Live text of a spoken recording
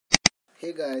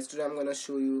Hey guys, today I'm gonna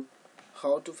show you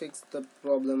how to fix the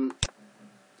problem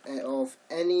of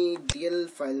any DLL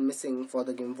file missing for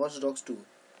the game Watch Dogs 2.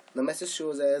 The message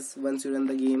shows as once you run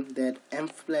the game that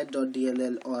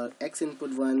mfplat.dll or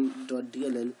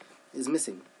xinput1.dll is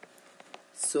missing.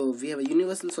 So we have a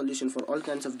universal solution for all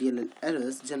kinds of DLL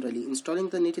errors. Generally, installing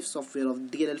the native software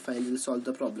of DLL file will solve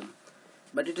the problem.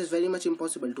 But it is very much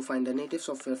impossible to find a native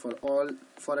software for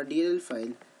a DLL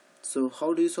file. So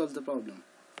how do you solve the problem?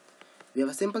 We have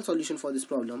a simple solution for this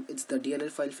problem. It's the DLL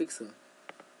file fixer.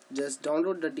 Just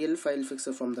download the DLL file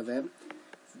fixer from the web.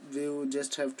 You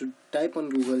just have to type on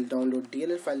Google download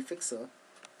DLL file fixer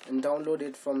and download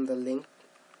it from the link,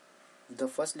 the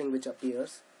first link which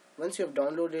appears. Once you have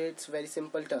downloaded it, it's a very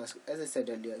simple task. As I said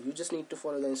earlier, you just need to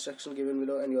follow the instruction given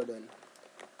below and you're done.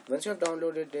 Once you have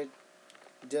downloaded it,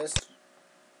 just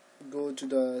go to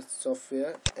the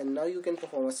software and now you can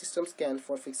perform a system scan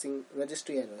for fixing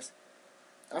registry errors.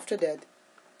 After that,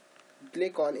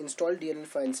 click on Install DLL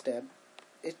Files tab.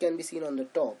 It can be seen on the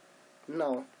top.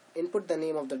 Now, input the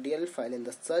name of the DLL file in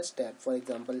the search tab. For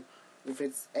example, if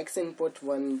it's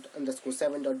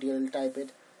xinput1_7.dll, type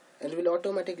it, and it will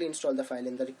automatically install the file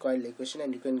in the required location,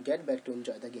 and you can get back to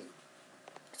enjoy the game.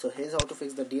 So here's how to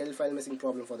fix the DLL file missing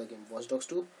problem for the game Watch Dogs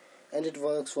 2, and it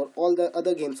works for all the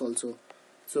other games also.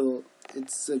 So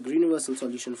it's a universal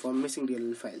solution for missing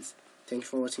DLL files. Thank you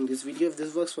for watching this video. If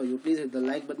this works for you, please hit the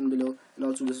like button below and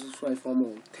also subscribe for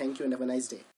more. Thank you and have a nice day.